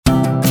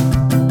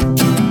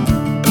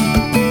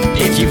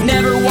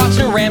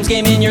Rams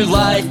game in your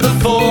life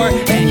before,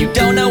 and you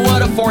don't know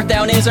what a fourth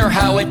down is or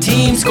how a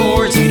team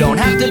scores. You don't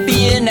have to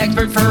be an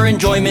expert for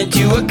enjoyment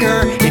to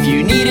occur. If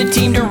you need a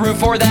team to root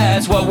for,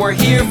 that's what we're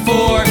here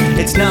for.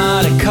 It's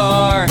not a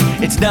car,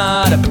 it's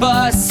not a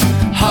bus.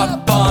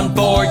 Hop on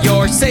board,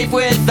 you're safe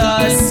with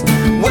us.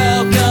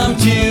 Welcome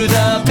to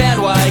the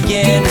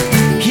Bandwagon.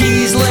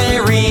 He's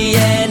Larry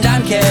and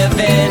I'm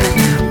Kevin.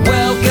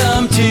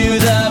 Welcome to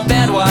the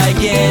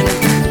Bandwagon.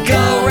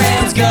 Go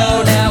Rams,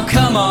 go now,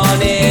 come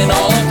on in,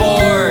 all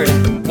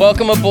aboard.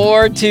 Welcome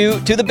aboard to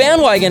the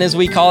Bandwagon, as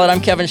we call it.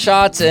 I'm Kevin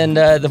Schatz, and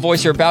the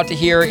voice you're about to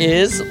hear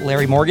is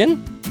Larry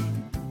Morgan.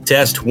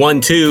 Test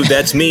 1, 2,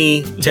 that's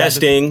me.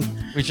 Testing.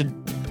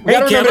 We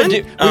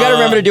gotta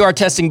remember to do our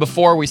testing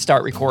before we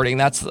start recording.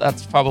 That's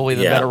probably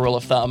the better rule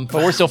of thumb.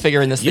 But we're still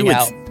figuring this thing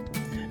out.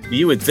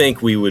 You would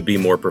think we would be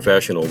more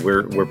professional.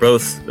 We're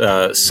both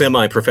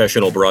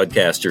semi-professional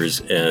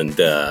broadcasters, and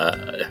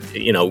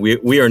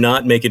we are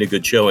not making a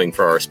good showing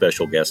for our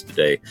special guest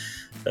today,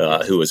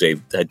 who is a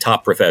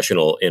top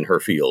professional in her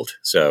field.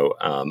 So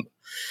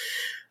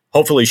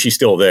hopefully she's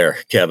still there,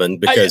 Kevin,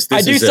 because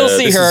this is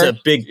a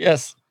big.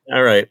 Yes.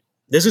 All right.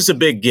 This is a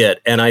big get,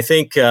 and I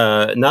think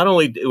not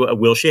only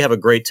will she have a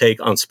great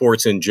take on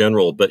sports in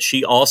general, but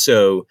she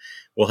also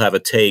will have a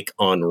take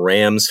on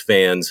Rams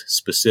fans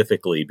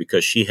specifically,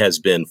 because she has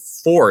been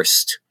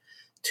forced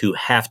to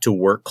have to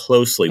work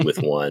closely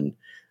with one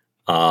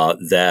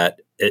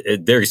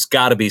there's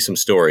got to be some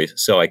stories,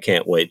 so I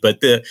can't wait.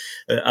 But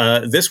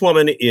this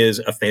woman is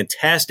a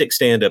fantastic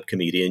stand-up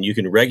comedian. You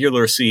can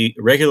regularly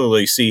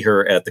see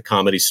her at the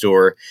Comedy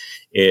Store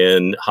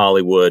in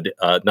Hollywood,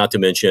 not to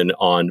mention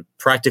on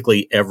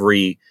practically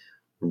every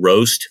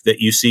roast that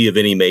you see of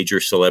any major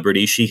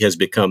celebrity. She has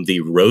become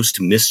the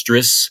roast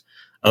mistress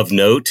of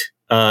note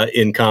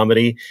in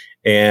comedy,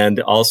 and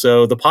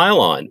also The Pile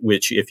On,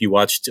 which if you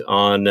watched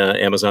on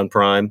Amazon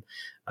Prime,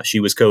 she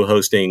was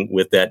co-hosting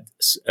with that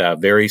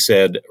very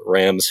sad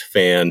Rams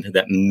fan,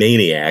 that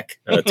maniac,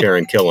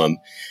 Taran Killam.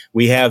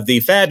 We have the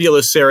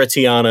fabulous Sarah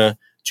Tiana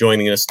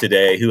joining us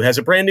today, who has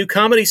a brand new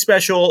comedy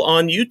special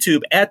on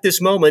YouTube at this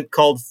moment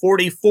called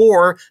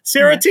 44.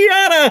 Sarah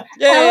Tiana!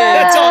 Yay!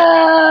 That's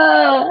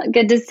all.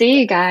 Good to see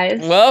you guys.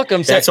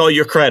 Welcome. That's all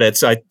your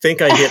credits. I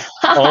think I hit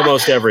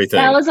almost everything.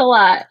 That was a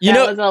lot. You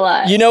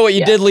know what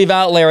you did leave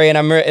out, Larry,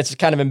 and it's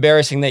kind of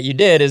embarrassing that you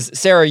did, is,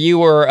 Sarah, you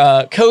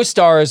were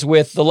co-stars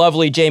with the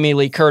lovely Jamie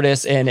Lee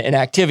Curtis in an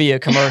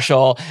Activia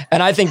commercial,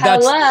 and I think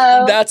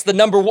that's the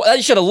number one.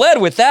 You should have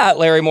led with that,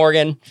 Larry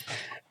Morgan.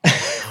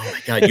 Oh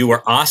my God, you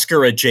were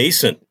Oscar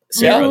adjacent,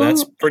 Sarah. Yeah.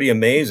 That's pretty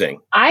amazing.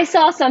 I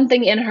saw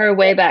something in her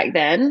way back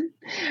then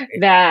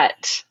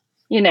that,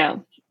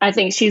 I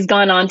think she's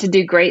gone on to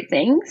do great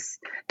things.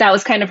 That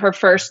was kind of her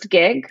first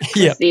gig,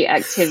 the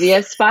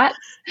Activia spots.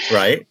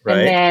 Right.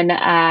 And then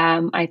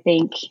I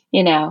think,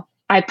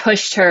 I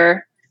pushed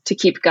her to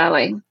keep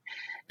going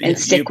and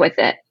stick with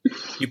it.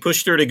 You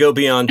pushed her to go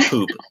beyond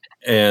poop,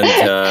 and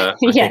I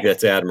think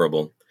that's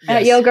admirable.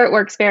 Yes. Yogurt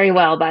works very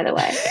well, by the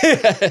way.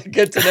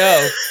 Good to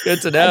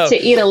know. To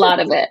eat a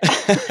lot of it.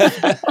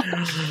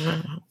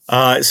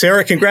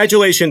 Sarah,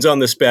 congratulations on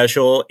the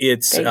special.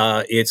 It's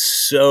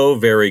so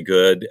very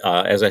good.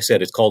 As I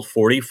said, it's called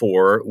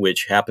 44,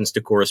 which happens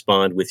to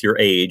correspond with your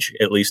age,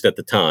 at least at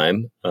the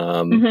time.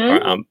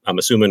 I'm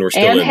assuming we're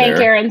still in there. And Hank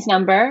Aaron's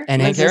number.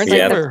 And Hank Aaron's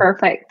number.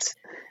 Perfect.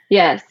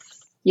 Yes.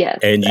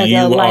 And as you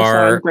a lifelong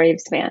are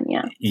Braves fan,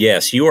 yeah.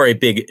 Yes, you are a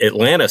big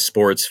Atlanta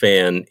sports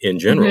fan in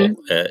general,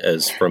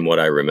 as from what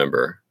I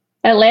remember.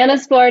 Atlanta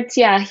sports,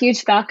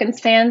 huge Falcons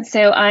fan.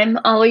 So I'm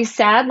always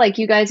sad, like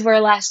you guys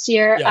were last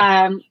year.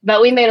 Yeah.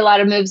 But we made a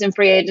lot of moves in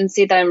free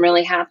agency that I'm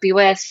really happy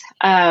with.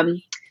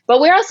 But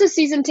we're also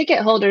season ticket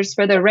holders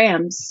for the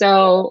Rams.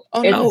 So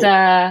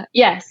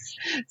yes.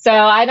 So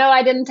I know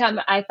I didn't tell.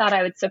 I thought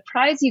I would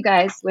surprise you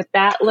guys with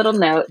that little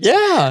note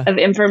of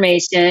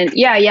information.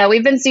 Yeah.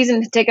 We've been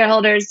season ticket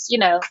holders,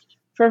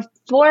 for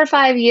 4 or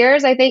 5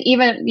 years, I think,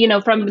 even,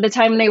 from the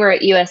time they were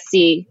at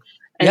USC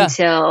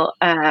until,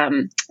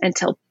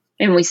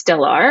 and we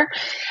still are.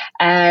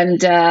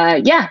 And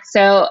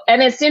so,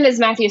 and as soon as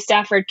Matthew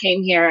Stafford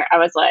came here, I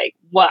was like,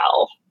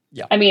 wow.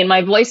 Yeah. I mean,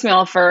 my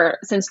voicemail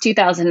since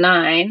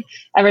 2009,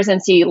 ever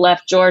since he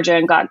left Georgia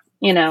and got,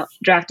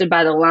 drafted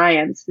by the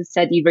Lions, it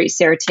said, "You've reached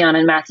Sarah Tiana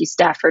and Matthew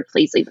Stafford.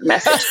 Please leave a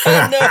message."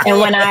 And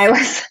when I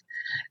was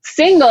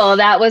single,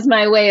 that was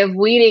my way of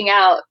weeding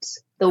out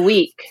the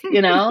weak,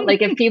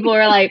 like if people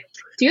were like,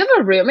 "Do you have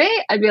a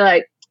roommate?" I'd be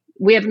like,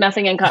 "We have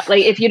nothing in common."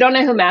 Like, if you don't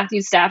know who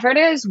Matthew Stafford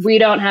is, we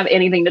don't have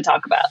anything to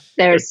talk about.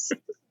 There's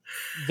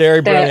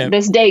very brilliant.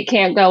 This date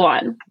can't go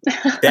on.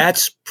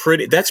 That's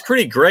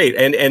pretty great.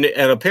 And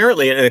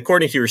apparently, and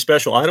according to your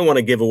special, I don't want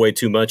to give away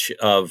too much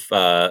of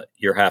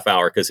your half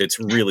hour because it's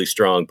really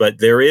strong, but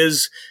there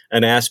is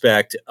an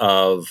aspect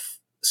of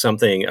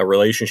a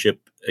relationship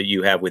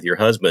you have with your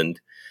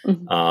husband,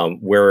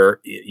 where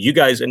you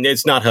guys, and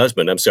it's not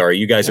husband, I'm sorry,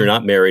 you guys are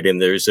not married,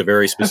 and there's a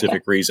very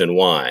specific reason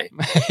why.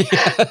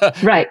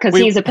 Right, because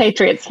he's a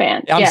Patriots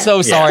fan. I'm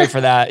so sorry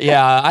for that.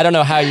 Yeah, I don't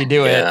know how you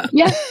do it.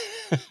 Yeah.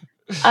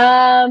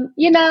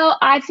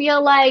 I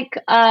feel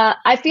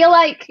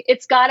like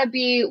it's got to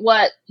be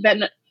what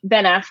Ben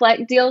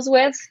Affleck deals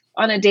with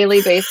on a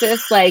daily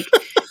basis. Like,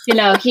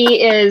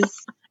 he is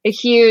a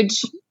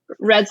huge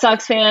Red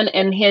Sox fan,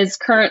 and his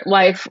current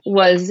wife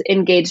was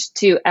engaged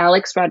to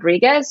Alex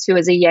Rodriguez, who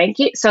is a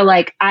Yankee. So,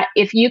 like,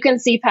 if you can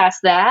see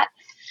past that,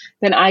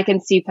 then I can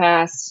see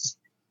past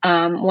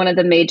one of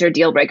the major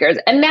deal breakers.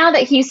 And now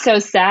that he's so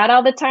sad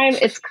all the time,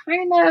 it's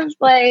kind of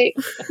like,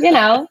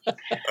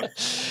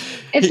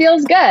 it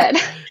feels good.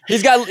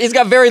 He's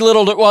got very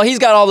little he's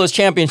got all those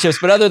championships,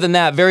 but other than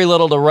that, very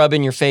little to rub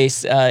in your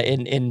face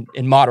in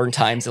modern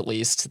times, at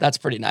least. That's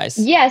pretty nice.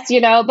 Yes,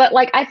 but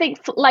like, I think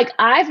like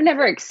I've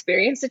never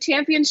experienced a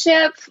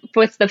championship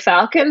with the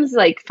Falcons,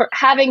 like for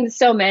having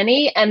so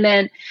many. And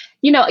then,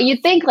 you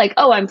think like,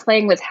 oh, I'm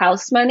playing with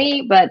house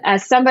money. But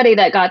as somebody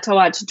that got to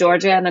watch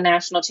Georgia in the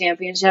national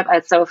championship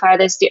at SoFi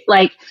this year,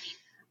 like,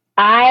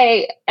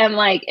 I am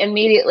like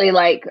immediately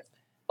like,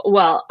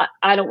 well,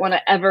 I don't want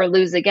to ever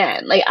lose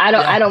again. Like,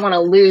 I don't want to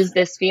lose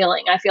this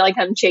feeling. I feel like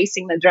I'm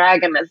chasing the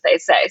dragon, as they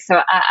say.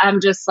 So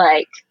I'm just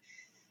like,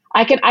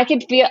 I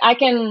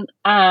can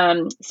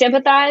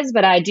sympathize,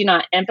 but I do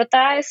not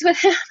empathize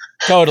with him.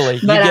 Totally.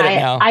 You But get it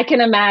now. I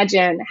can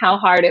imagine how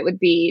hard it would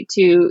be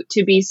to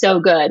be so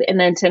good and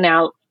then to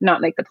now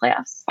not make the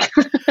playoffs.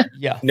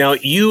 Yeah. Now,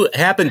 you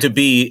happen to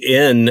be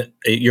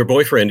your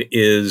boyfriend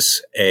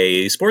is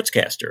a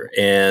sportscaster,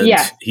 and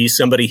he's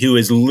somebody who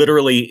is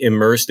literally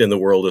immersed in the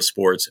world of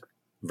sports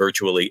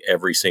virtually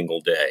every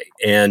single day.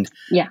 And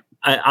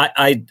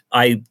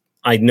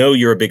I know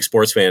you're a big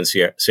sports fan,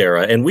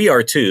 Sarah, and we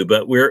are too,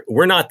 but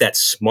we're not that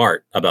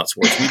smart about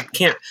sports.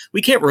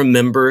 We can't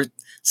remember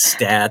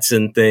stats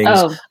and things.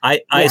 Oh,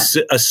 I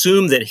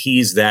assume that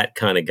he's that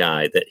kind of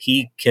guy, that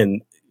he can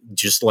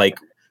just like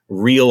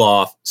reel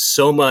off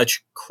so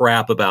much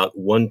crap about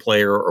one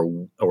player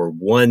or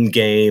one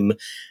game,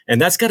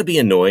 and that's got to be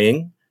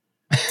annoying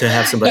to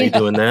have somebody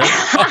doing that.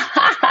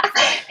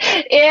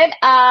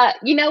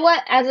 You know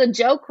what? As a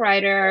joke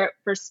writer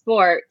for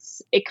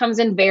sports, it comes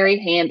in very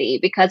handy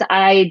because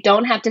I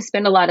don't have to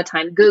spend a lot of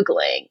time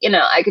Googling.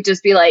 I could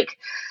just be like,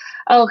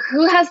 oh,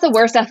 who has the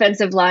worst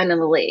offensive line in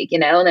the league?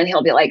 And then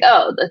he'll be like,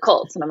 oh, the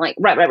Colts. And I'm like,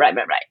 right.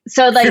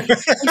 So like,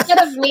 instead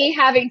of me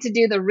having to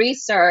do the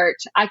research,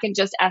 I can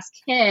just ask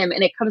him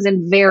and it comes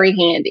in very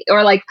handy.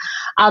 Or like,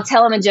 I'll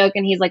tell him a joke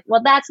and he's like,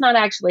 well, that's not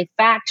actually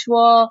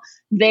factual.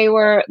 They've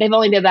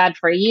only been bad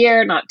for a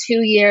year, not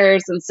 2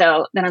 years. And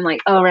so then I'm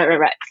like, oh,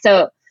 right.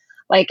 So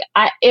like,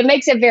 it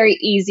makes it very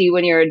easy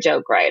when you're a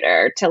joke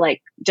writer to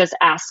like just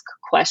ask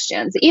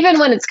questions, even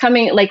when it's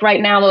coming. Like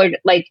right now, we're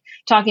like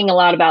talking a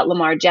lot about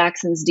Lamar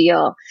Jackson's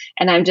deal,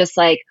 and I'm just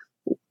like,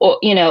 or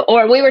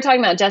we were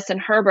talking about Justin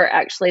Herbert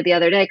actually the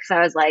other day because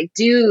I was like,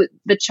 do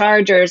the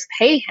Chargers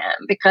pay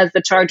him? Because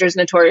the Chargers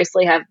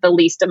notoriously have the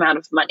least amount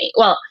of money.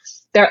 Well,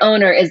 their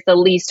owner is the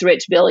least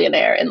rich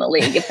billionaire in the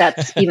league, if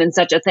that's even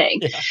such a thing.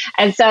 Yeah.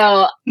 And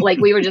so like,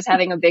 we were just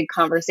having a big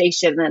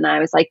conversation and I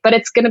was like, but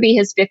it's going to be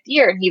his 5th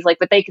year. And he's like,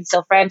 but they can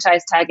still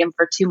franchise tag him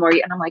for 2 more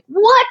years. And I'm like,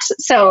 what?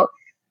 So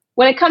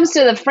when it comes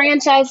to the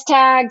franchise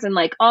tags and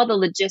like all the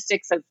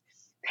logistics of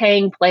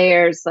paying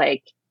players,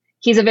 like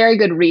he's a very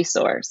good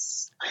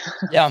resource.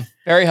 Yeah.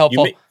 Very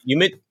helpful.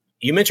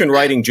 You mentioned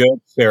writing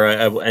jokes,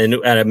 Sarah, and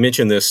I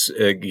mentioned this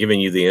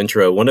giving you the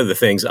intro. One of the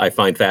things I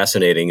find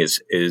fascinating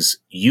is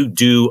you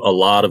do a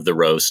lot of the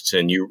roasts,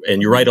 and you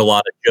write a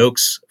lot of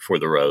jokes for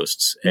the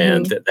roasts,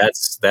 and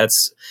that's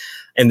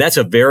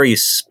a very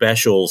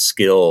special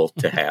skill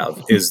to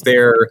have. Is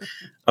there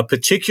a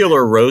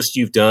particular roast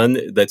you've done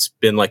that's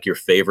been like your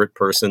favorite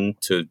person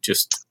to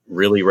just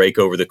really rake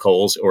over the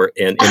coals,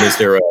 and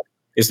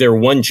is there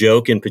one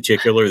joke in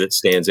particular that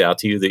stands out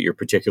to you that you're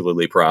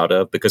particularly proud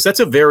of? Because that's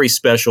a very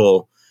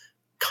special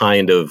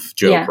kind of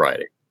joke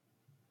writing.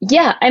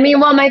 Yeah. I mean,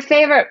 well, my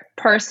favorite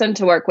person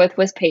to work with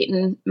was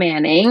Peyton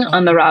Manning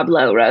on the Rob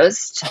Lowe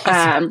roast.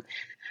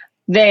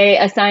 They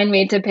assigned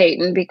me to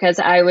Peyton because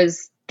I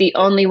was the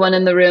only one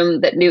in the room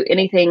that knew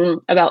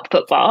anything about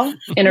football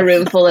in a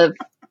room full of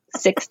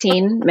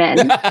 16 men.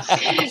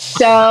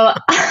 So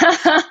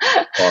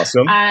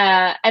awesome.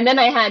 And then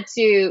I had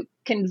to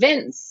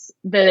convince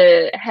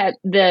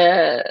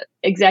the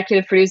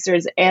executive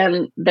producers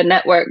and the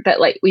network that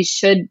like we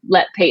should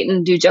let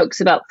Peyton do jokes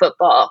about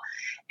football,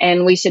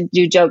 and we should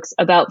do jokes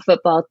about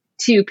football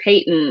to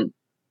Peyton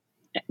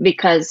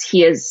because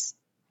he is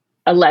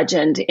a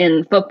legend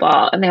in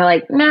football. And they're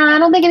like, I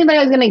don't think anybody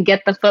was going to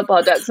get the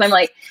football jokes. And I'm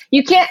like,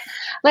 you can't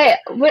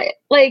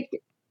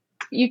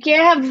you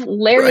can't have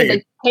Larry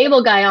the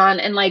Cable Guy on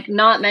and like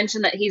not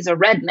mention that he's a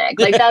redneck.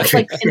 Like that's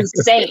like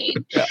insane.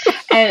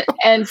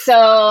 And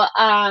so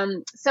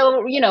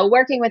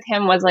working with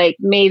him was like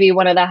maybe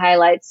one of the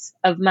highlights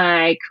of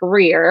my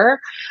career.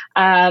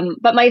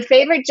 But my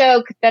favorite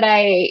joke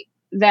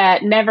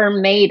that never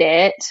made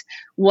it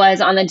was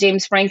on the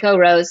James Franco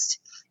roast.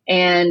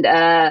 And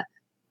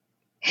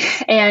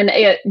And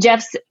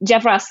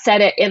Jeff Ross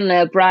said it in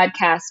the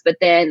broadcast, but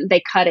then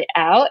they cut it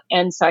out.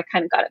 And so I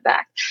kind of got it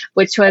back,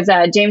 which was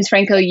James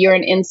Franco, you're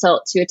an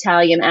insult to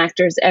Italian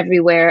actors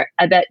everywhere.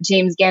 I bet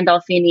James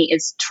Gandolfini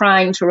is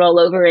trying to roll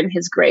over in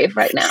his grave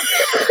right now,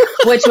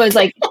 which was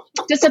like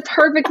just a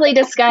perfectly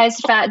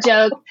disguised fat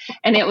joke.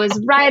 And it was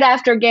right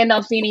after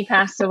Gandolfini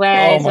passed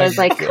away. So it was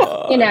like,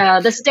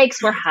 the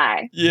stakes were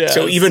high. Yeah.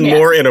 So even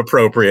more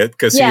inappropriate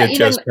because he had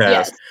just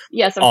passed.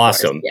 Yes.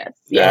 Awesome. Course,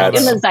 yes.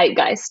 In the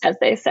zeitgeist, as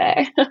they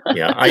say.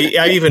 Yeah.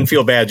 I even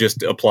feel bad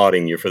just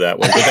applauding you for that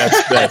one, but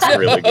that's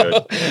really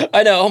good.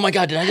 I know. Oh my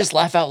God. Did I just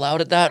laugh out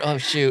loud at that? Oh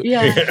shoot.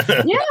 Yeah.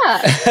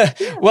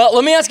 Well,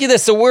 let me ask you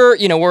this. So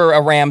we're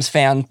a Rams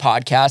fan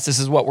podcast. This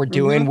is what we're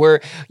doing. Mm-hmm. We're,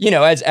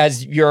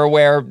 as you're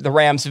aware, the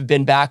Rams have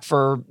been back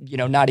for,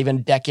 not even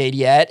a decade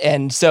yet.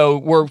 And so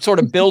we're sort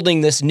of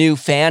building this new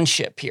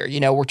fanship here.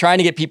 We're trying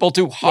to get people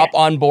to hop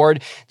on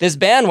board this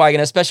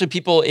bandwagon, especially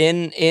people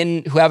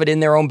in who have it in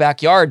their own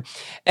backyard.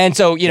 And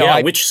so,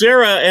 which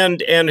Sarah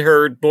and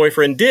her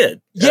boyfriend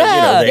did.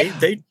 Yeah.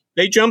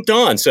 They jumped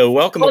on. So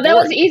welcome aboard. That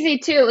was easy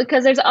too,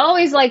 because there's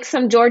always like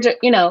some Georgia,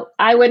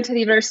 I went to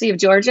the University of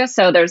Georgia,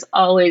 so there's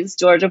always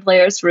Georgia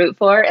players to root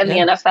for in the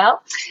NFL.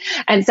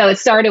 And so it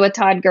started with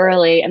Todd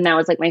Gurley, and that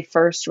was like my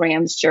first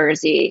Rams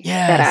jersey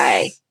that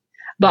I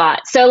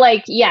bought. So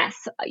like,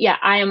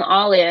 I am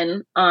all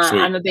in.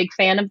 I'm a big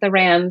fan of the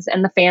Rams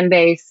and the fan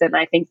base, and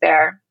I think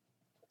they're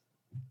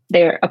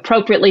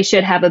appropriately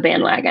should have a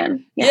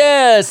bandwagon. Yeah.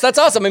 Yes, that's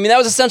awesome. I mean, that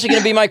was essentially going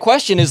to be my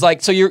question is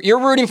like, so you're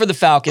rooting for the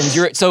Falcons.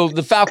 So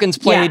the Falcons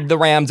played the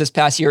Rams this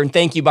past year. And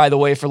thank you, by the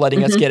way, for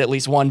letting us get at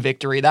least one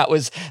victory. That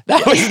was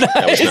nice.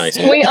 That was nice.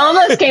 We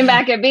almost came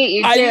back and beat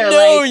you too. I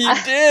know you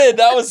did.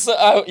 That was,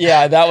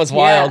 that was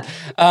wild.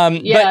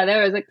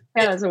 That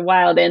was a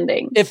wild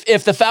ending.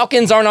 If the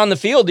Falcons aren't on the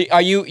field,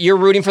 you're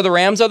rooting for the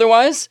Rams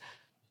otherwise?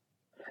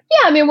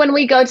 Yeah, I mean, when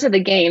we go to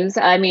the games,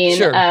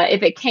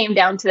 if it came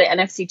down to the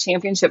NFC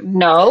Championship,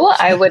 no,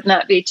 I would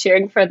not be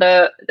cheering for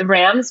the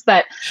Rams.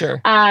 But they're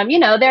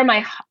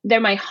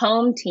my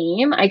home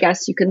team, I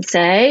guess you can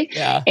say.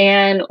 Yeah.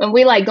 And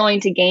we like going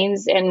to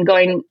games and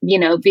going,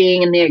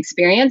 being in the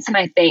experience. And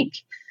I think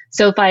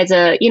SoFi is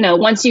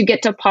once you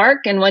get to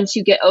park and once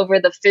you get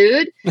over the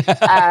food,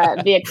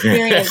 the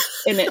experience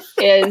in it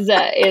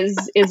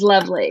is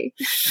lovely.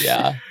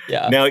 Yeah.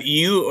 Now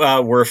you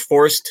were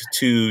forced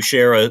to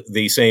share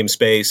the same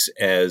space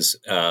as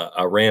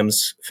a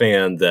Rams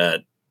fan that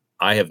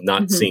I have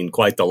not seen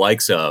quite the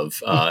likes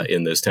of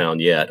in this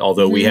town yet.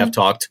 Although we have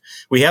talked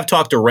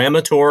to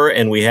Ramator,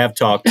 and we have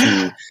talked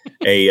to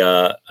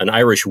an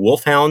Irish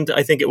wolfhound,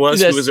 I think it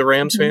was, who was a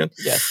Rams fan.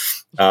 Yes.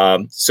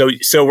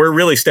 So we're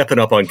really stepping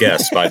up on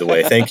guests, by the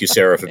way. Thank you,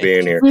 Sarah, for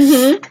being here.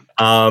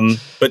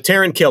 But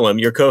Taryn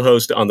Killam, your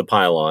co-host on the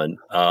Pylon,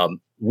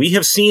 we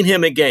have seen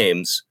him at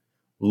games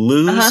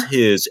lose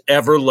his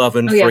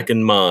ever-loving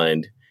freaking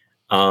mind.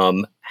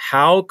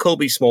 How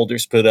Kobe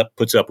Smulders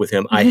puts up with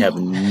him, I have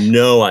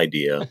no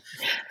idea.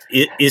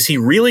 Is he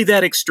really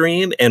that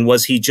extreme? And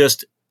was he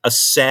just a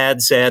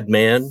sad, sad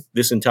man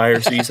this entire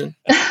season?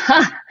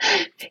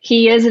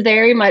 He is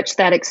very much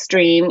that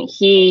extreme.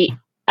 He,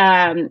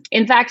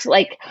 in fact,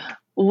 like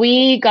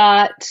we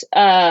got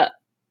a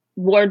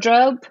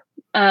wardrobe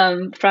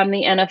from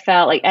the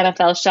NFL, like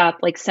NFL shop,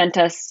 like sent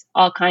us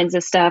all kinds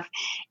of stuff.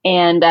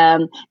 And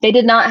they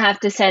did not have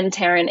to send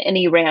Taryn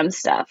any Ram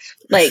stuff.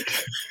 Like,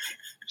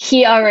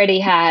 he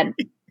already had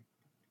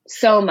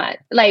so much,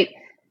 like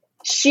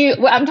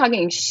I'm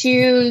talking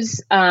shoes,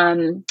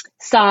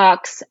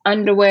 socks,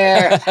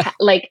 underwear,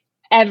 like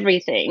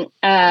everything.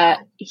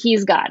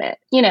 He's got it,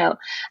 And,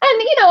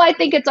 I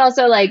think it's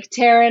also like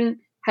Taryn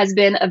has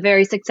been a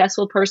very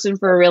successful person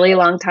for a really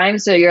long time.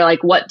 So you're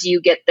like, what do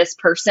you get this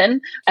person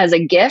as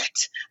a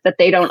gift that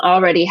they don't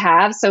already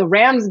have? So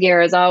Rams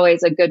gear is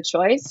always a good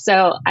choice.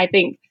 So I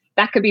think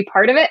that could be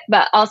part of it,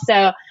 but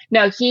also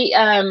no,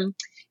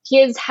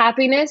 his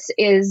happiness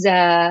is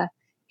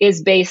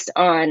based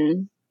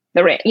on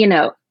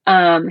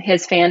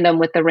his fandom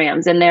with the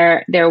Rams, and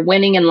they're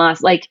winning and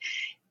loss. Like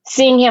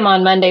seeing him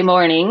on Monday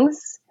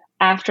mornings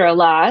after a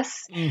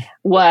loss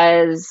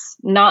was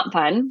not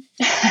fun.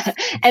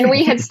 And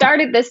we had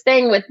started this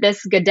thing with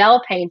this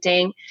Goodell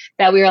painting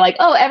that we were like,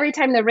 oh, every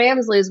time the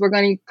Rams lose, we're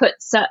going to put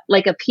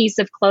like a piece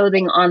of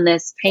clothing on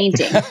this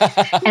painting.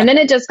 And then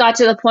it just got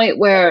to the point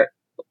where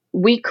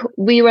we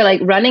were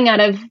like running out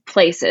of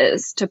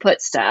places to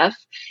put stuff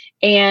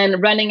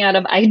and running out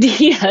of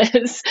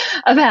ideas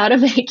of how to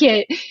make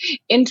it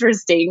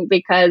interesting,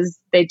 because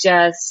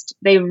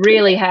they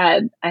really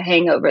had a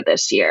hangover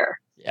this year.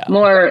 Yeah.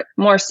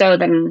 More so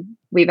than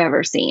we've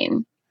ever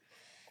seen.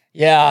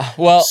 Yeah.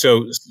 Well,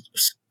 so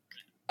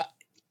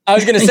I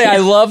was going to say, I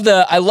love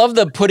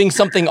the putting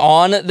something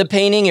on the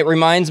painting. It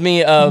reminds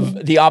me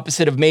of the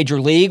opposite of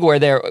Major League, where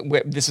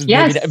this is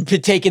maybe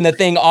taking the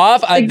thing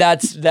off.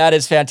 That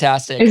is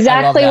fantastic.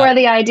 Exactly where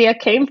the idea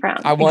came from.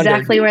 Where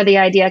the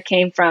idea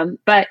came from.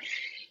 But,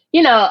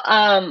 we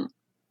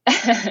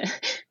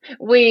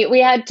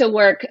had to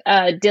work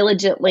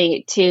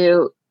diligently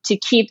to to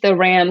keep the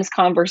Rams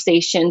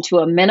conversation to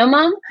a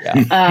minimum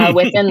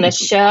within the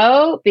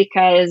show,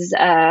 because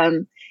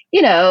Taryn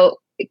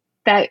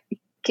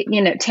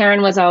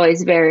was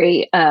always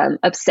very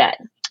upset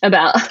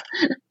about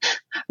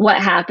what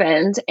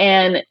happened,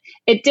 and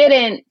it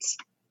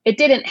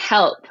didn't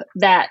help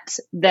that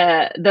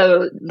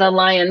the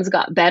Lions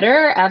got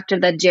better after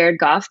the Jared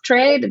Goff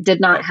trade. It did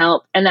not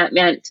help, and that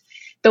meant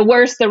the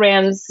worse the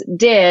Rams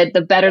did,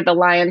 the better the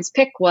Lions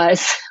pick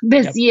was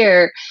this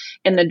year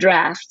in the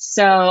draft.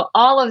 So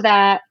all of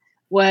that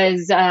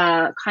was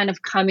kind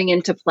of coming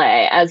into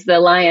play as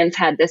the Lions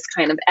had this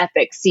kind of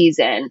epic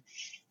season,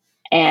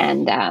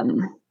 and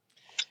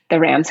the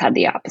Rams had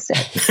the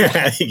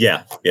opposite.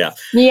 Yeah.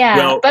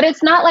 Well, but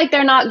it's not like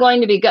they're not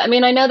going to be good. I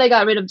mean, I know they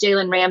got rid of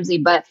Jalen Ramsey,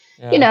 but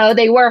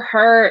they were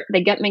hurt.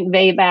 They get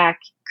McVay back.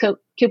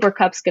 Cooper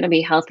Kupp's going to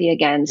be healthy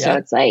again. So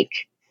it's like,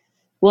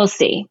 we'll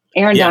see.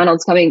 Aaron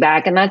Donald's coming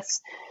back, and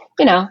that's,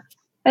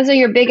 those are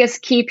your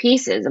biggest key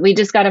pieces. We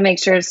just got to make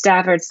sure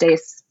Stafford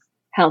stays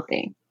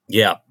healthy.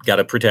 Yeah, got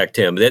to protect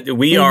him.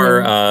 We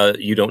are,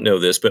 you don't know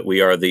this, but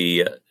we are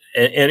the,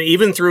 and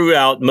even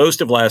throughout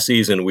most of last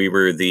season, we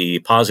were the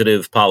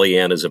positive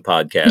Pollyannas of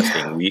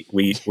podcasting.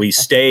 We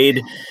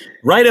stayed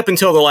right up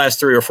until the last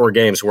 3 or 4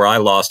 games where I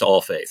lost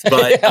all faith.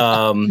 But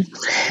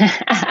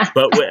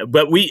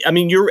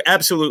you're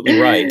absolutely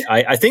right.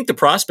 I think the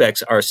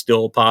prospects are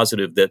still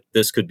positive that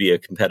this could be a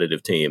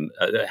competitive team.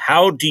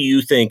 How do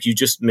you think? You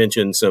just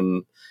mentioned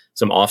some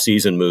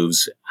off-season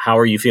moves. How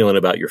are you feeling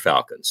about your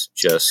Falcons?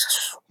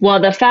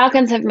 Well, the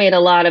Falcons have made a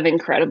lot of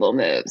incredible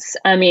moves.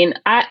 I mean,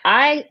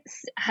 I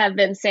have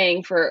been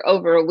saying for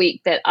over a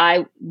week that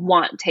I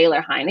want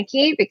Taylor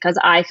Heineke because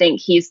I think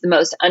he's the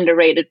most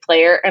underrated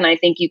player, and I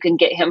think you can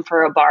get him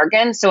for a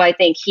bargain. So I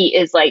think he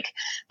is like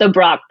the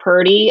Brock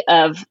Purdy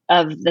of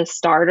the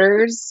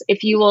starters,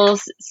 if you will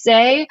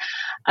say.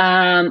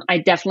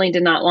 I definitely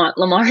did not want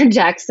Lamar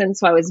Jackson,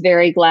 so I was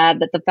very glad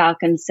that the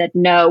Falcons said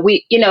no.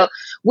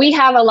 We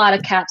have a lot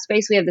of cap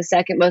space. We have the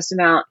second most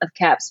amount of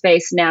cap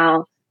space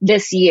now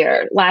this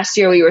year. Last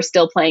year, we were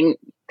still paying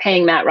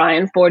Matt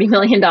Ryan $40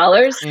 million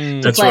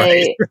to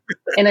play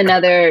in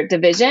another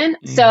division.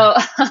 So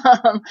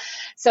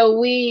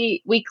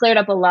we cleared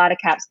up a lot of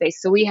cap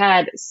space. So we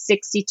had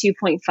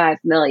 $62.5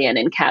 million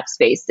in cap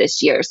space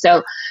this year.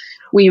 So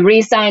we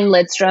re-signed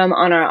Lidstrom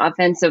on our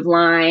offensive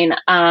line.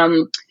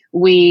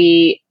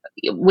 We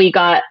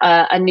got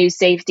a new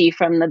safety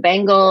from the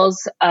Bengals.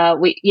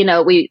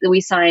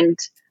 We signed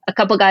a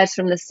couple guys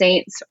from the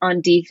Saints on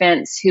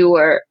defense who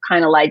were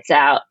kind of lights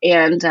out,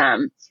 and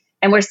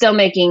we're still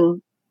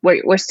making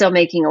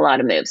a lot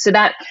of moves. So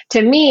that,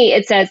 to me,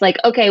 it says like,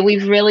 okay,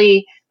 we've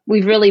really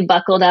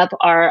buckled up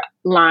our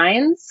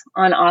lines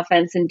on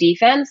offense and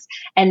defense,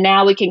 and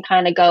now we can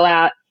kind of go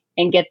out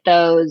and get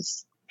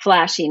those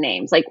flashy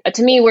names. Like,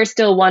 to me, we're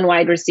still one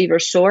wide receiver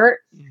short,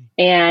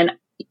 and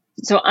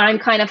so I'm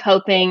kind of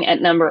hoping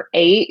at number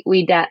 8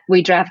 we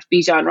draft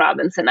Bijan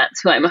Robinson. That's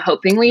who I'm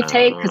hoping we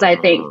take, because I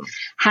think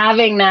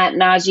having that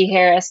Najee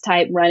Harris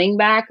type running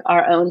back,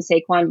 our own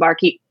Saquon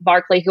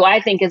Barkley, who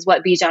I think is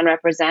what Bijan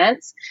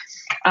represents.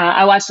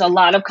 I watched a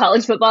lot of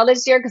college football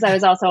this year because I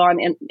was also on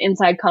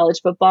Inside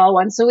College Football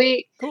once a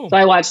week. Cool. So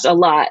I watched a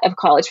lot of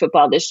college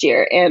football this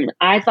year, and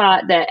I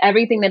thought that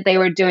everything that they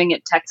were doing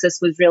at Texas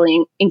was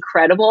really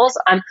incredible.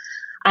 So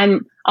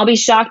I'll be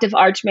shocked if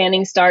Arch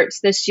Manning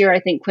starts this year.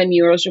 I think Quinn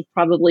Ewers will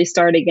probably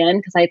start again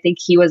because I think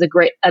he was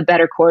a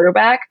better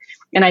quarterback,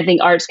 and I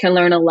think Arch can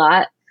learn a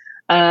lot.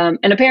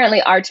 And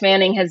apparently Arch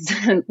Manning has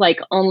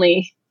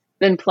only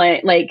been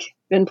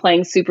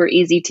playing super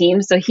easy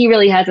teams, so he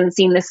really hasn't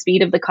seen the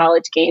speed of the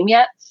college game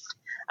yet.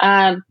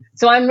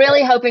 So I'm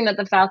really hoping that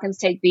the Falcons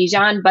take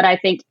Bijan, but I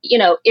think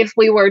if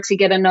we were to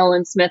get a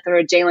Nolan Smith or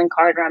a Jalen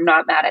Carter, I'm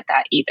not mad at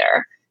that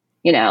either.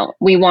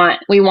 We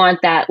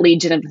want that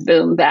Legion of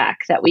Boom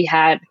back that we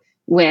had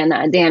when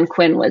Dan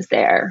Quinn was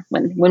there,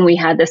 when we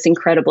had this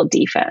incredible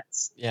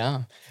defense.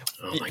 Yeah.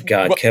 Oh my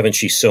God, Kevin,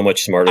 she's so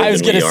much smarter than we are. I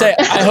was going to say,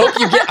 I hope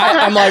you get,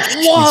 I'm like,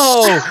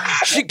 whoa,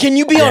 can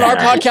you be on our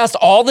podcast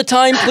all the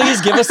time? Please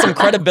give us some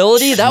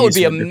credibility. That would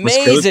be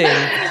amazing.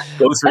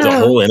 Go through the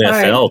whole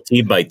NFL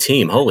team by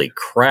team. Holy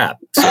crap,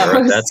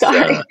 Sarah. That's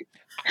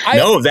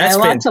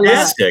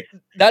fantastic.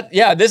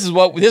 This is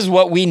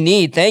what we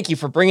need. Thank you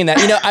for bringing that.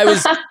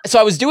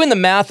 I was doing the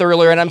math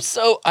earlier, and I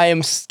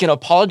am going to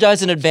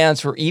apologize in advance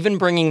for even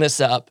bringing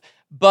this up.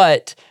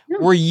 But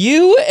were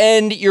you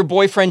and your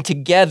boyfriend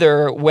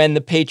together when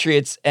the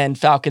Patriots and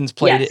Falcons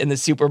played in the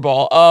Super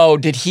Bowl? Oh,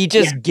 did he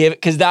just give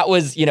it? Because that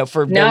was,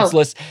 for those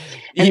listeners.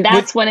 And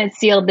that's when it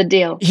sealed the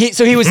deal. When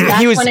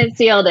it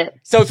sealed it.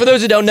 So for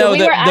those who don't know,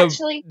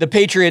 the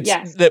Patriots,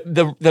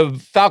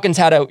 the Falcons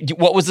had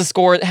what was the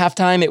score at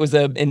halftime? It was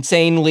an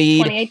insane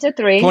lead.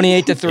 28-3.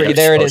 28-3. Yes.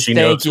 There it is.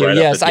 Thank you.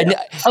 Yes.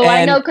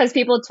 I know because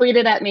people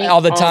tweeted at me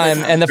all the time.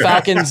 And the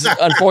Falcons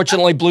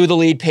unfortunately blew the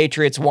lead.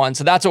 Patriots won.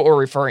 So that's what we're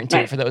referring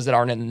to for those that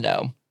aren't in the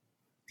know.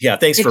 Yeah.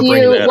 Thanks for bringing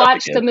that up. If you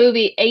watch the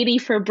movie 80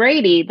 for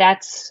Brady,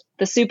 that's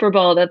the Super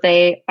Bowl that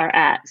they are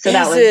at. So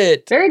that was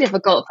very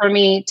difficult for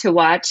me to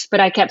watch, but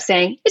I kept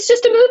saying, it's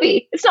just a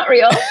movie. It's not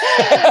real.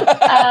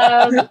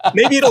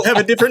 Maybe it'll have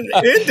a different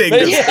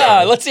ending.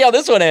 Yeah, let's see how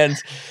this one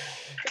ends.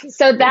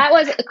 So that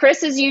was,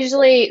 Chris is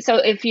usually, so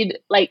if you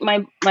like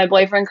my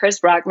boyfriend, Chris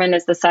Brockman,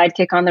 is the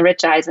sidekick on the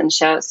Rich Eisen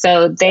show.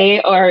 So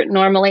they are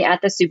normally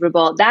at the Super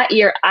Bowl. That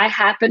year, I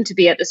happened to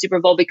be at the Super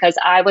Bowl because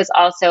I was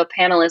also a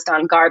panelist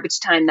on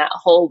Garbage Time that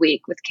whole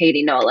week with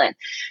Katie Nolan.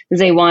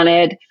 They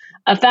wanted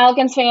a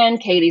Falcons fan.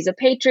 Katie's a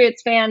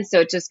Patriots fan. So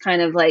it just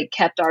kind of like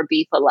kept our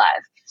beef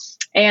alive.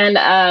 And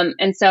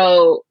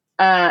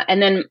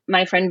then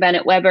my friend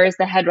Bennett Weber is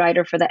the head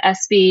writer for the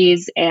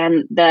ESPYs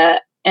and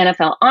the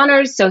NFL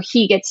honors. So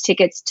he gets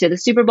tickets to the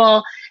Super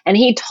Bowl. And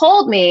he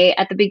told me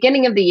at the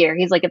beginning of the year,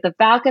 he's like, if the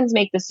Falcons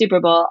make the Super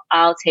Bowl,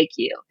 I'll take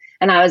you.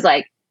 And I was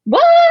like,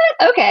 what?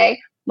 Okay.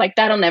 Like,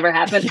 that'll never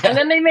happen. Yeah. And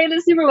then they made the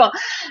Super Bowl.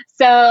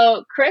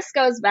 So Chris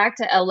goes back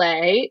to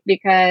LA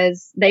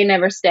because they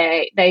never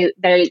stay. They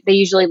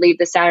usually leave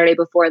the Saturday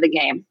before the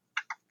game.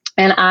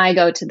 And I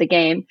go to the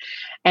game.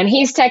 And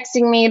he's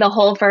texting me the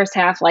whole first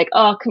half, like,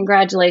 oh,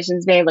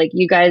 congratulations, babe. Like,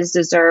 you guys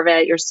deserve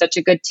it. You're such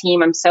a good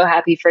team. I'm so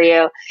happy for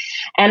you.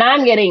 And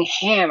I'm getting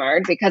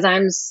hammered because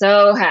I'm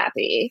so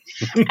happy.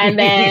 And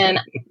then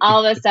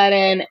all of a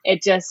sudden,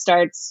 it just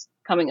starts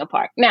coming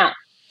apart. Now,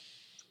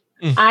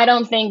 I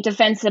don't think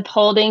defensive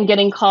holding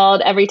getting called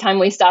every time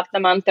we stop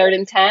them on 3rd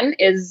and 10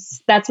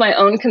 that's my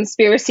own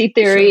conspiracy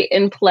theory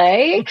in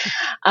play.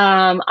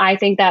 I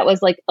think that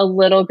was like a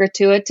little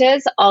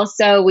gratuitous.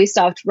 Also, we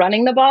stopped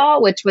running the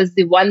ball, which was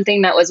the one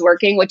thing that was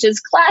working, which is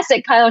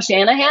classic Kyle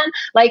Shanahan.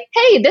 Like,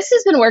 hey, this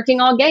has been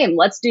working all game.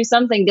 Let's do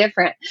something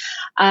different.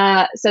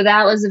 So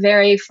that was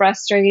very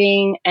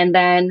frustrating. And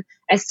then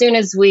as soon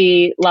as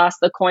we lost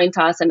the coin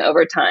toss in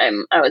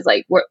overtime, I was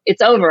like,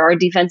 it's over. Our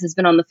defense has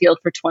been on the field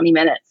for 20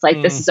 minutes.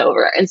 Like, this is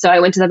over. And so I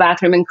went to the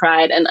bathroom and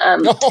cried. And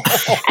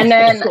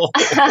then,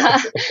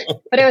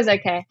 but it was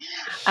okay.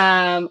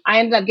 I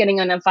ended up getting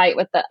in a fight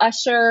with the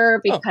usher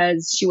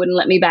because she wouldn't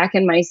let me back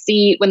in my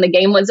seat when the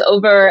game was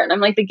over. And I'm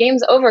like, the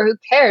game's over. Who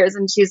cares?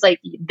 And she's like,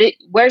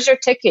 where's your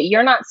ticket?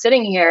 You're not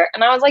sitting here.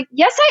 And I was like,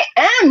 yes,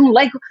 I am.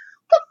 Like, what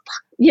the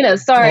fuck?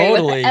 Sorry,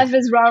 Totally. What the F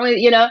is wrong with,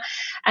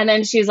 And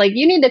then she's like,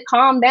 you need to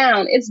calm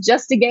down. It's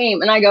just a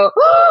game. And I go,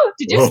 oh,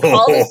 did you just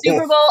call the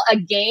Super Bowl a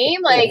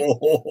game? Like,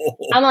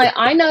 I'm like,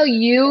 I know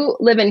you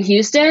live in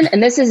Houston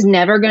and this is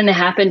never going to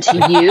happen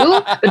to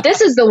you, but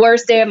this is the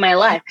worst day of my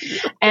life.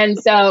 And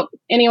so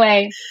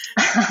anyway,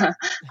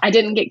 I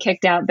didn't get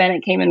kicked out.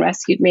 Bennett came and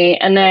rescued me.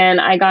 And then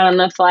I got on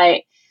the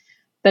flight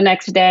the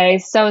next day,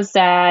 so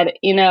sad,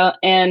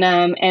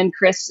 and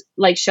Chris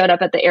like showed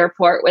up at the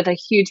airport with a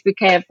huge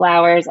bouquet of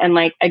flowers and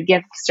like a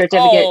gift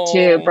certificate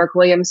to Burke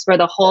Williams for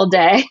the whole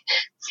day.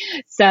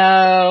 So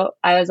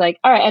I was like,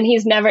 all right. And he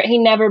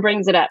never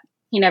brings it up.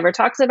 He never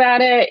talks about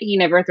it. He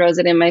never throws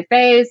it in my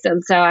face.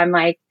 And so I'm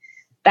like,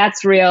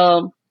 that's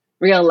real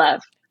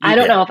love. I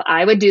don't know if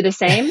I would do the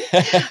same,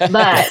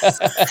 but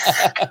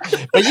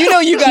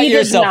you got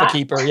yourself a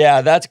keeper. Yeah,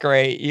 that's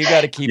great. You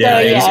got to keep.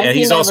 Yeah,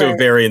 he's also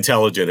very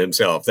intelligent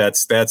himself.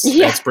 That's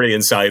pretty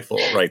insightful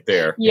right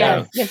there.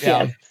 Yes.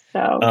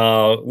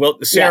 So, well,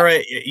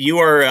 Sarah, you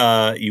are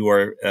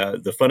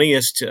the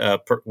funniest,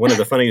 one of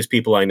the funniest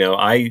people I know.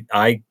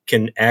 I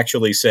can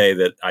actually say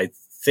that I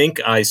think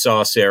I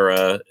saw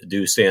Sarah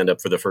do stand up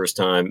for the first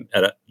time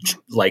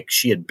like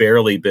she had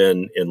barely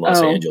been in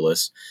Los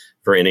Angeles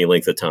for any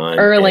length of time.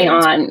 Early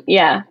on,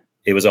 yeah.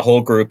 It was a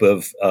whole group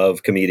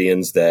of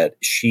comedians that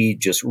she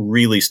just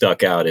really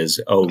stuck out as,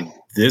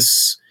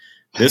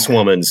 this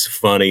woman's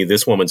funny.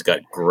 This woman's got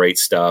great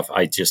stuff.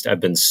 I've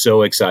been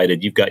so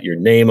excited. You've got your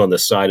name on the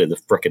side of the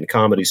frickin'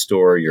 Comedy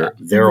Store. You're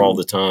there all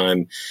the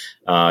time.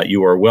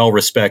 You are well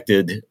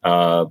respected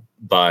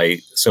by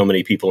so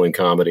many people in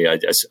comedy.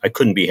 I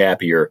couldn't be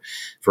happier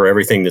for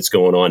everything that's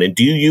going on. And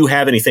do you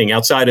have anything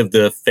outside of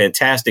the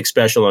fantastic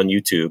special on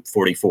YouTube,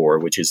 44,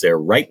 which is there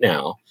right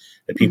now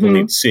that people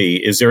need to see?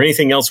 Is there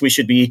anything else we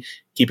should be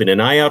keeping an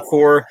eye out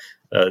for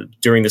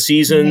during the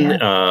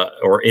season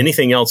or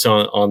anything else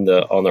on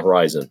the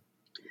horizon?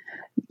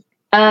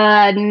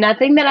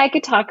 Nothing that I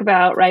could talk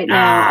about right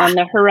now on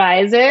the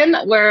horizon.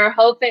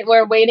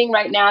 We're waiting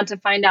right now to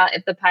find out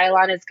if the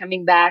pylon is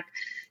coming back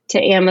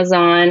to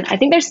Amazon. I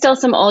think there's still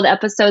some old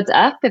episodes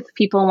up if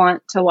people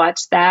want to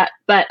watch that.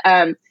 But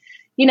my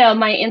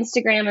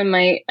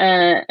Instagram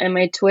and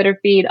my Twitter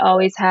feed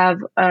always have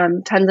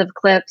tons of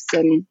clips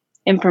and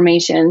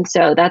information.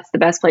 So that's the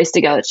best place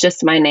to go. It's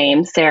just my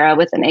name, Sarah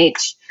with an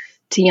H,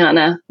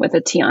 Tiana with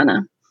a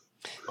Tiana.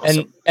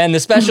 Awesome. And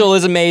the special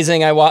is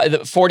amazing.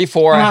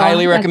 44. I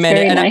highly recommend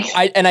it. And nice.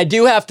 I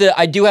do have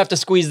to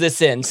squeeze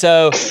this in.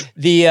 So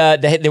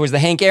there was the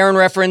Hank Aaron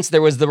reference.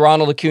 There was the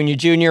Ronald Acuna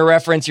Jr.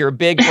 reference. You're a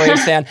big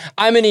Braves fan.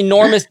 I'm an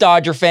enormous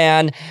Dodger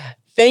fan.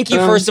 Thank you,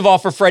 first of all,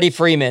 for Freddie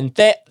Freeman.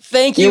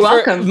 Thank you. You're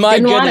welcome. My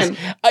goodness.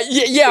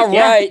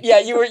 Right. Yeah,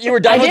 you were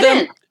done with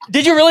him.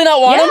 Did you really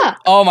not want him?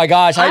 Oh my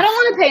gosh. I don't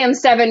want going to pay him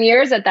 7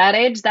 years at that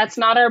age. That's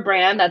not our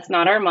brand. That's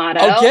not our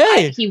motto.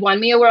 Okay. He won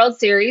me a World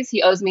Series.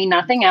 He owes me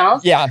nothing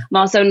else. Yeah. I'm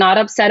also not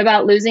upset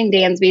about losing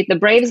Dansby. The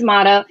Braves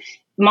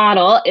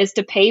model is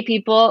to pay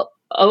people,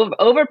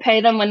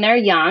 overpay them when they're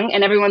young.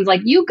 And everyone's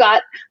like, you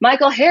got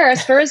Michael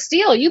Harris for a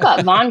steal. You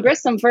got Vaughn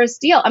Grissom for a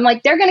steal. I'm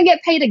like, they're going to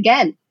get paid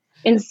again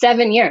in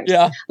 7 years.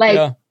 Yeah.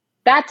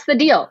 That's the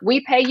deal.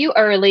 We pay you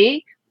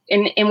early.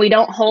 And we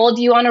don't hold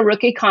you on a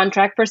rookie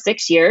contract for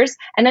 6 years.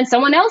 And then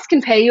someone else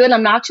can pay you an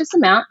obnoxious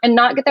amount and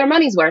not get their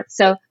money's worth.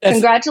 So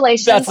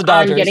congratulations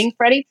on getting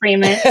Freddie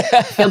Freeman.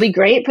 He'll be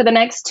great for the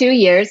next 2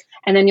 years.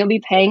 And then you'll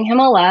be paying him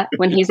a lot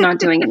when he's not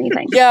doing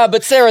anything. Yeah,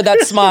 but Sarah,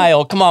 that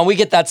smile. Come on, we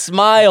get that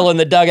smile in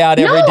the dugout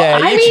every day.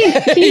 I mean,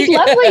 he's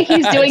lovely.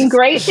 He's doing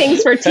great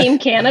things for Team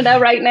Canada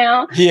right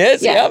now. He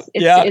is? Yes,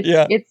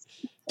 It's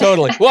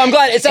totally. Well, I'm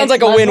glad. It sounds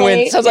like a win-win.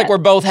 It sounds like we're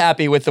both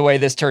happy with the way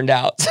this turned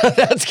out. So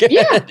that's good.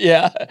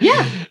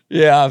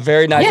 Yeah.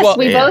 Very nice. Yes, well,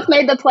 we both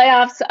made the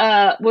playoffs.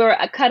 We were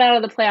cut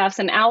out of the playoffs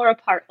an hour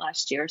apart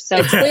last year.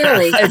 So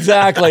clearly,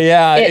 exactly.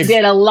 Yeah, it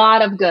did a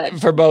lot of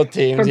good for both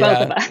teams. For both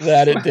of us.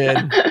 That it did.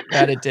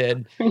 That it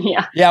did.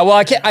 Yeah. Yeah. Well,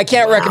 I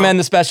can't recommend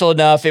the special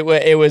enough. It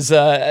was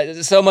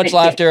so much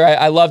laughter.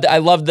 I loved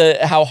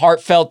how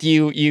heartfelt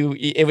you.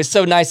 It was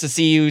so nice to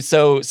see you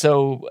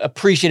so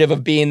appreciative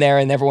of being there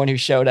and everyone who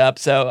showed up.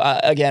 So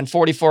again,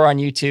 44 on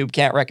YouTube.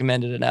 Can't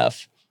recommend it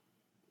enough.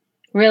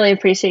 Really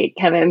appreciate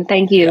Kevin.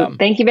 Thank you. Yeah.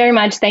 Thank you very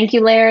much. Thank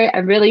you, Larry. I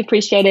really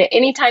appreciate it.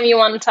 Anytime you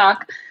want to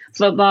talk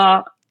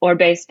football or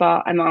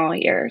baseball, I'm all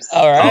ears.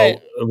 All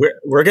right.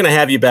 We're going to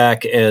have you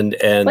back, and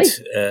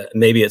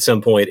maybe at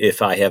some point,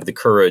 if I have the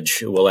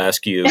courage, we'll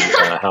ask you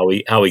how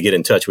we get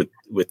in touch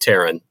with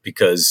Taryn,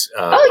 because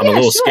I'm a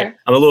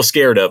little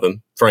scared of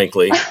him,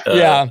 frankly.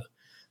 Yeah.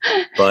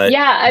 But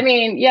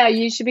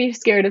you should be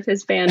scared of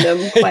his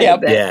fandom quite a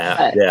bit.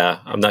 Yeah.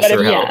 I'm not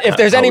sure if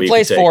there's any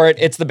place for it,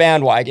 it's the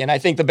Bandwagon. I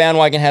think the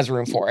Bandwagon has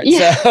room for it.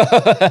 Yeah. So.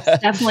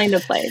 Definitely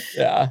the place.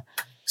 Yeah.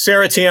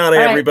 Sarah, Tiana,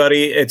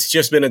 everybody, it's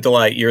just been a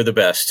delight. You're the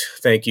best.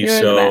 Thank you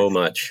so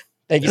much.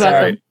 Thank you,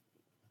 Sarah. Right.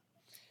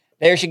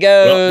 There she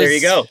goes. Well, there you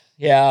go.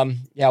 Yeah.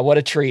 What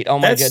a treat. Oh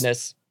my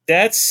goodness.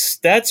 That's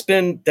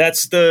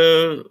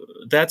the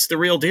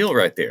real deal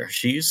right there.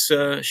 She's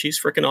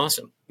freaking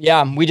awesome.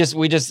 Yeah, we just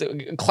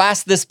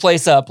class this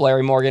place up,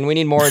 Larry Morgan. We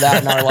need more of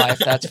that in our life.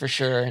 That's for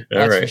sure.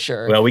 That's for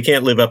sure. Well, we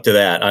can't live up to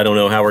that. I don't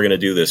know how we're going to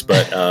do this,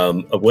 but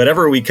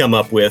whatever we come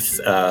up with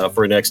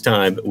for next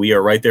time, we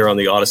are right there on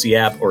the Odyssey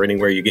app or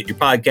anywhere you get your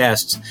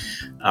podcasts.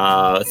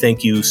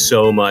 Thank you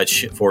so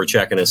much for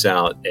checking us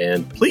out,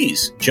 and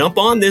please jump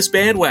on this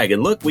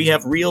bandwagon. Look, we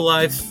have real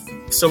life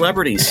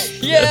celebrities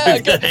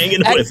hanging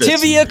with us.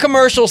 Activia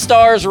commercial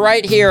stars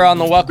right here on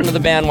the Welcome to the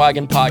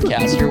Bandwagon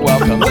podcast. You're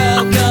welcome.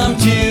 Welcome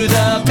to